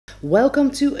Welcome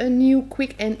to a new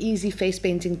quick and easy face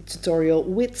painting tutorial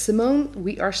with Simone.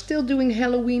 We are still doing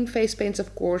Halloween face paints,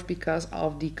 of course, because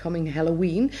of the coming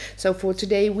Halloween. So for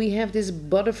today we have this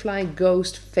butterfly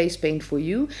ghost face paint for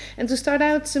you. And to start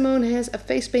out, Simone has a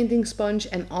face painting sponge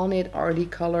and on it are the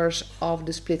colors of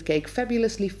the split cake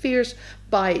Fabulously Fierce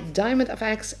by Diamond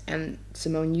FX. And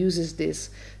Simone uses this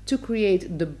to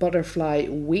create the butterfly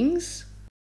wings.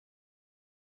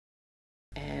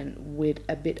 And with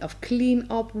a bit of clean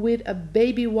up with a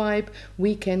baby wipe,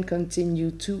 we can continue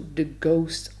to the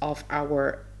ghost of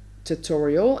our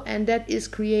tutorial, and that is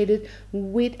created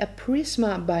with a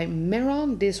Prisma by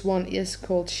Maron. This one is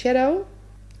called Shadow,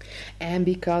 and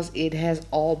because it has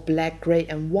all black, gray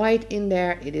and white in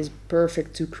there, it is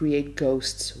perfect to create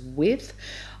ghosts with.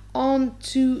 On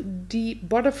to the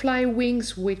butterfly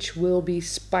wings, which will be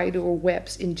spider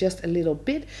webs in just a little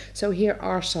bit. So here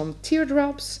are some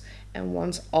teardrops. And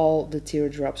once all the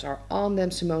teardrops are on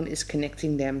them, Simone is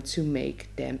connecting them to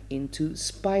make them into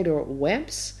spider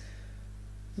webs.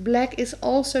 Black is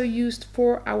also used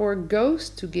for our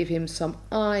ghost to give him some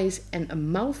eyes and a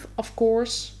mouth, of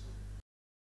course.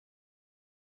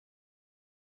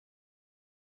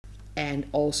 And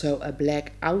also a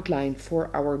black outline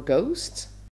for our ghost.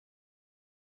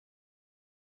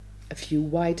 A few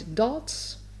white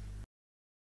dots.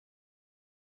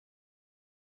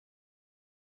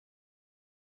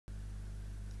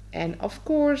 And of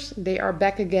course, they are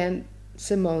back again,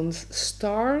 Simone's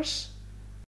stars.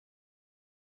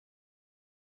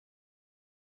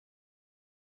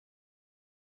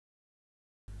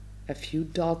 A few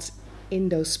dots in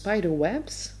those spider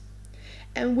webs.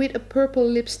 And with a purple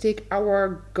lipstick,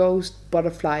 our ghost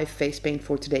butterfly face paint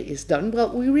for today is done. Well,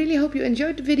 we really hope you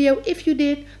enjoyed the video. If you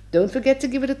did, don't forget to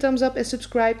give it a thumbs up and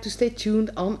subscribe to stay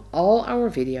tuned on all our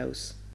videos.